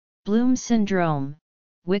Bloom syndrome,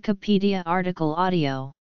 Wikipedia article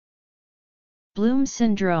audio. Bloom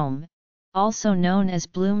syndrome, also known as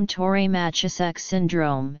Bloom-Torre-Machesac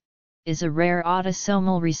syndrome, is a rare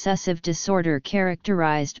autosomal recessive disorder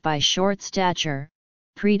characterized by short stature,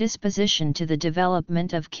 predisposition to the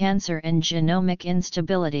development of cancer and genomic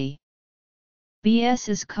instability. BS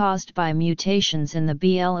is caused by mutations in the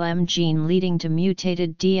BLM gene leading to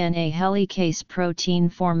mutated DNA helicase protein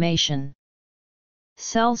formation.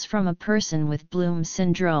 Cells from a person with Bloom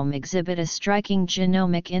syndrome exhibit a striking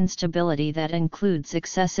genomic instability that includes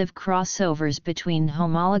excessive crossovers between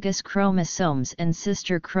homologous chromosomes and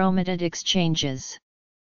sister chromatid exchanges.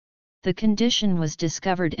 The condition was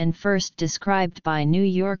discovered and first described by New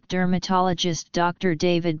York dermatologist Dr.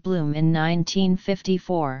 David Bloom in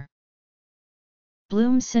 1954.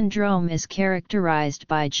 Bloom syndrome is characterized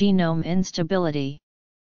by genome instability.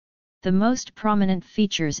 The most prominent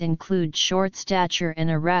features include short stature and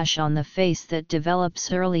a rash on the face that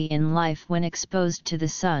develops early in life when exposed to the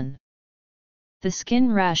sun. The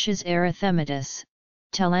skin rash is erythematous,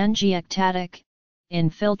 telangiectatic,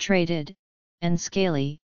 infiltrated, and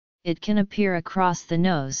scaly. It can appear across the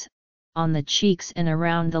nose, on the cheeks and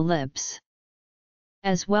around the lips.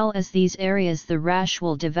 As well as these areas, the rash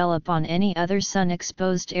will develop on any other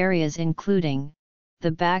sun-exposed areas including the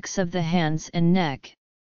backs of the hands and neck.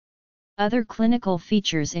 Other clinical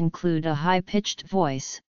features include a high-pitched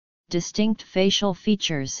voice, distinct facial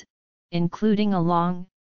features, including a long,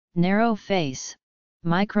 narrow face,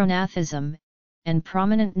 micronathism, and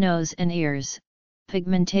prominent nose and ears,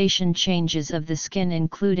 pigmentation changes of the skin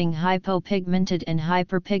including hypopigmented and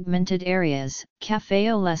hyperpigmented areas,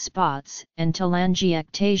 café au lait spots, and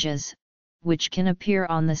telangiectasias, which can appear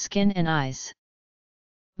on the skin and eyes.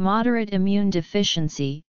 Moderate immune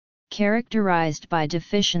deficiency, characterized by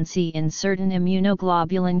deficiency in certain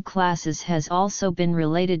immunoglobulin classes, has also been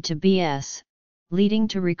related to BS, leading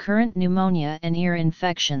to recurrent pneumonia and ear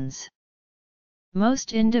infections.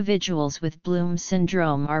 Most individuals with Bloom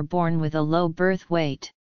syndrome are born with a low birth weight.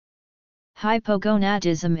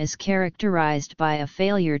 Hypogonadism is characterized by a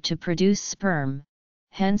failure to produce sperm,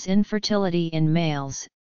 hence infertility in males,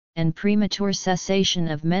 and premature cessation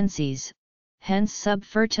of menses, hence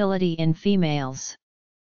subfertility in females.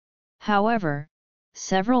 However,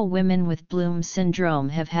 several women with Bloom syndrome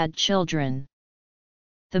have had children.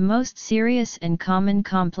 The most serious and common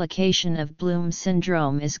complication of Bloom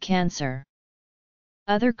syndrome is cancer.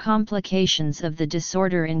 Other complications of the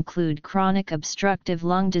disorder include chronic obstructive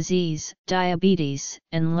lung disease, diabetes,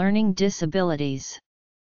 and learning disabilities.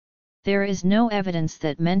 There is no evidence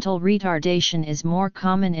that mental retardation is more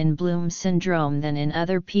common in Bloom syndrome than in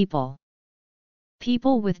other people.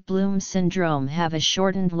 People with Bloom syndrome have a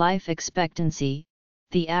shortened life expectancy.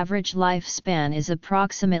 The average lifespan is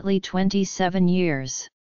approximately 27 years.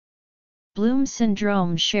 Bloom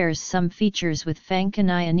syndrome shares some features with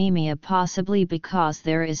Fanconi anemia, possibly because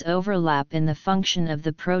there is overlap in the function of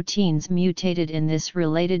the proteins mutated in this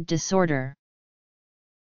related disorder.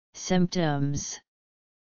 Symptoms.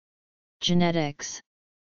 Genetics.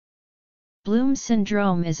 Bloom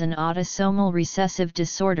syndrome is an autosomal recessive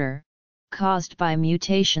disorder, caused by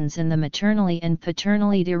mutations in the maternally and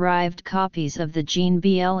paternally derived copies of the gene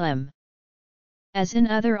BLM. As in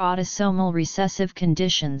other autosomal recessive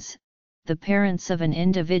conditions, the parents of an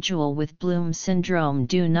individual with Bloom syndrome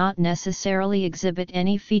do not necessarily exhibit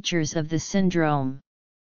any features of the syndrome.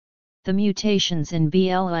 The mutations in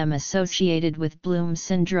BLM associated with Bloom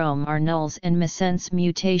syndrome are nulls and missense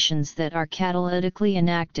mutations that are catalytically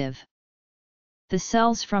inactive. The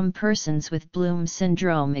cells from persons with Bloom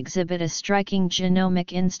syndrome exhibit a striking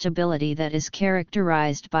genomic instability that is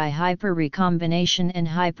characterized by hyperrecombination and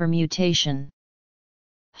hypermutation.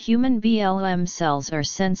 Human BLM cells are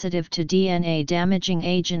sensitive to DNA-damaging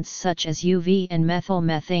agents such as UV and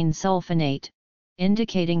methylmethane sulfonate,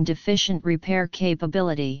 indicating deficient repair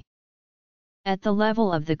capability. At the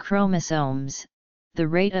level of the chromosomes, the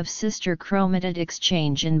rate of sister chromatid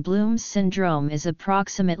exchange in Bloom syndrome is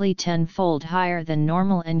approximately 10-fold higher than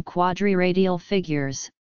normal, and quadriradial figures,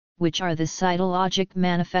 which are the cytologic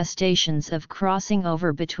manifestations of crossing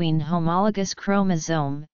over between homologous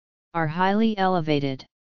chromosome, are highly elevated.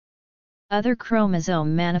 Other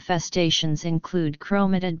chromosome manifestations include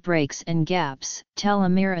chromatid breaks and gaps,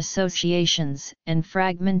 telomere associations, and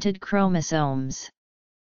fragmented chromosomes.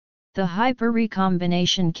 The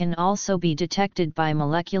hyperrecombination can also be detected by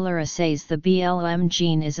molecular assays. The BLM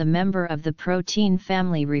gene is a member of the protein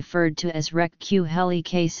family referred to as RECQ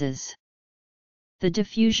helicases. The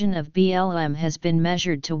diffusion of BLM has been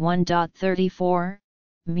measured to 1.34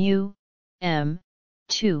 μ, m,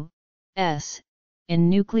 2, s, in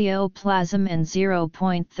nucleoplasm and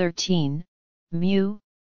 0.13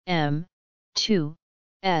 μm2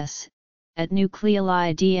 s at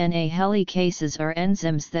nucleoli. DNA helicases are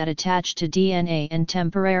enzymes that attach to DNA and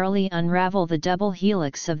temporarily unravel the double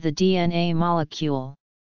helix of the DNA molecule.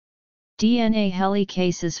 DNA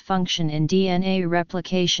helicases function in DNA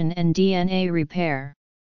replication and DNA repair.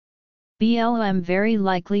 BLM very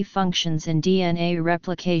likely functions in DNA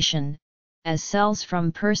replication, as cells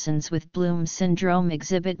from persons with Bloom syndrome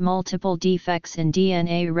exhibit multiple defects in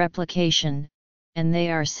DNA replication, and they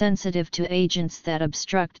are sensitive to agents that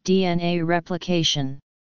obstruct DNA replication.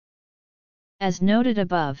 As noted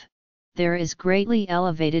above, there is greatly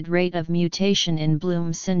elevated rate of mutation in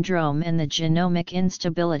Bloom syndrome, and the genomic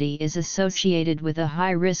instability is associated with a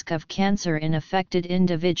high risk of cancer in affected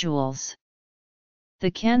individuals. The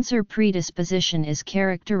cancer predisposition is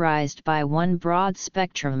characterized by one broad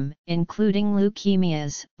spectrum, including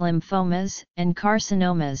leukemias, lymphomas, and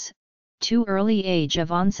carcinomas, 2 early age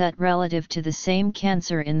of onset relative to the same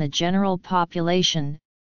cancer in the general population,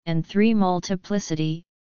 and 3 multiplicity,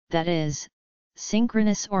 that is,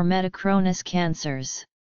 synchronous or metachronous cancers.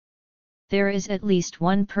 There is at least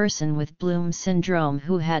one person with Bloom syndrome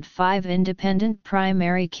who had 5 independent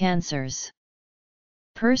primary cancers.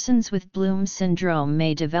 Persons with Bloom syndrome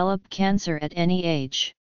may develop cancer at any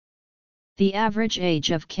age. The average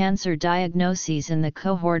age of cancer diagnoses in the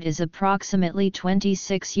cohort is approximately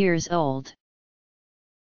 26 years old.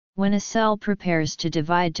 When a cell prepares to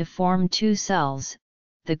divide to form 2 cells,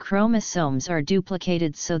 the chromosomes are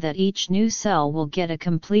duplicated so that each new cell will get a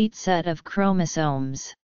complete set of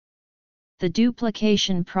chromosomes. The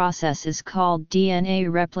duplication process is called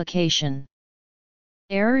DNA replication.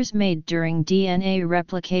 Errors made during DNA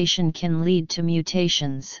replication can lead to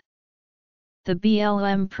mutations. The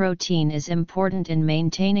BLM protein is important in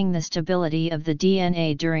maintaining the stability of the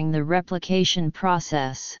DNA during the replication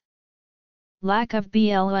process. Lack of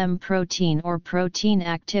BLM protein or protein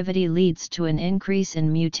activity leads to an increase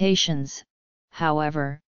in mutations.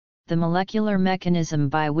 However, the molecular mechanism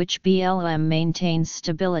by which BLM maintains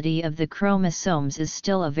stability of the chromosomes is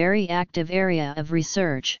still a very active area of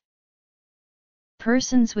research.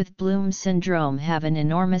 Persons with Bloom syndrome have an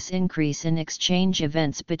enormous increase in exchange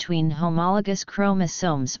events between homologous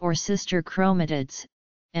chromosomes or sister chromatids,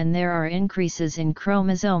 and there are increases in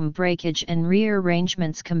chromosome breakage and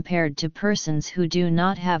rearrangements compared to persons who do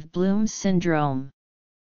not have Bloom syndrome.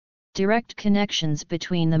 Direct connections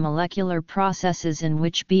between the molecular processes in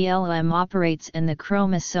which BLM operates and the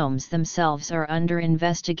chromosomes themselves are under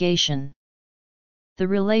investigation. The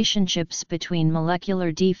relationships between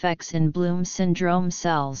molecular defects in Bloom syndrome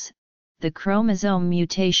cells, the chromosome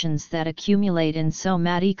mutations that accumulate in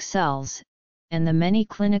somatic cells, and the many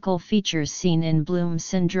clinical features seen in Bloom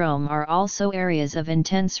syndrome are also areas of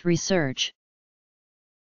intense research.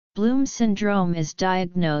 Bloom syndrome is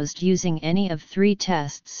diagnosed using any of 3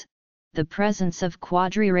 tests: the presence of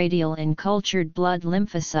quadriradial in cultured blood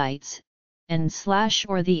lymphocytes,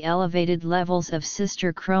 and/or the elevated levels of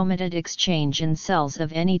sister chromatid exchange in cells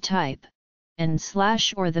of any type,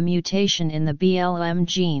 and/or the mutation in the BLM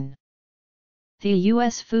gene. The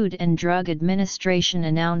U.S. Food and Drug Administration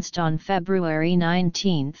announced on February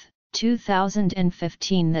 19,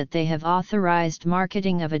 2015 that they have authorized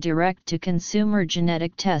marketing of a direct-to-consumer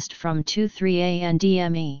genetic test from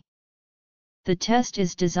 23andMe. The test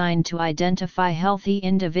is designed to identify healthy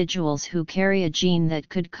individuals who carry a gene that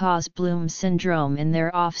could cause Bloom syndrome in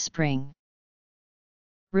their offspring.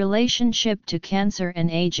 Relationship to cancer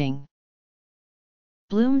and aging.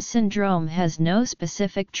 Bloom syndrome has no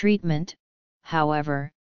specific treatment.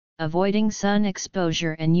 However, avoiding sun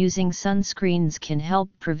exposure and using sunscreens can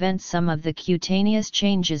help prevent some of the cutaneous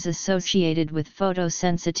changes associated with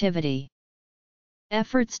photosensitivity.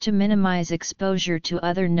 Efforts to minimize exposure to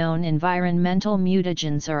other known environmental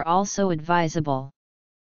mutagens are also advisable.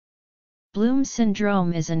 Bloom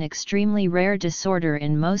syndrome is an extremely rare disorder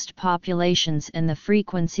in most populations, and the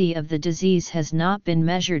frequency of the disease has not been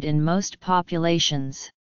measured in most populations.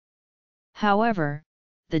 However,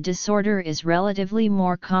 the disorder is relatively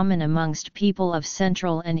more common amongst people of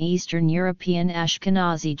Central and Eastern European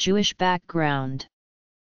Ashkenazi Jewish background.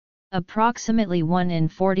 Approximately 1 in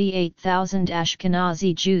 48,000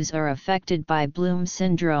 Ashkenazi Jews are affected by Bloom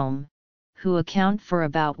syndrome, who account for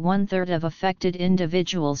about 1/3 of affected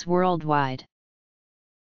individuals worldwide.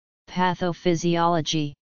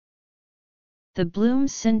 Pathophysiology. The Bloom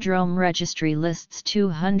syndrome registry lists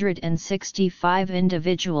 265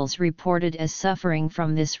 individuals reported as suffering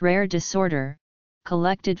from this rare disorder,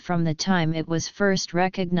 collected from the time it was first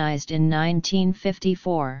recognized in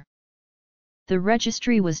 1954. The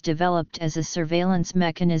registry was developed as a surveillance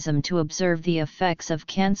mechanism to observe the effects of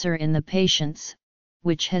cancer in the patients,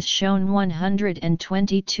 which has shown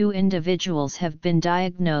 122 individuals have been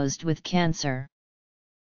diagnosed with cancer.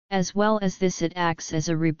 As well as this, it acts as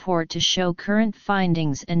a report to show current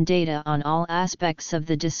findings and data on all aspects of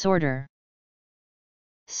the disorder.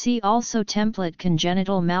 See also template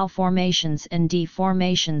congenital malformations and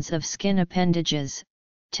deformations of skin appendages,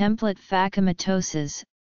 template phacomatoses,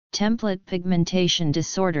 template pigmentation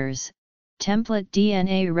disorders, template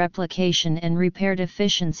DNA replication and repair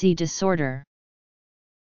deficiency disorder.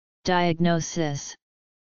 Diagnosis,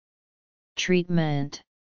 treatment,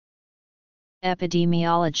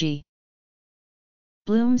 epidemiology.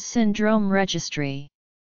 Bloom's Syndrome Registry.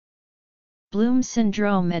 Bloom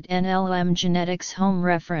syndrome at NLM Genetics Home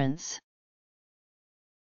Reference.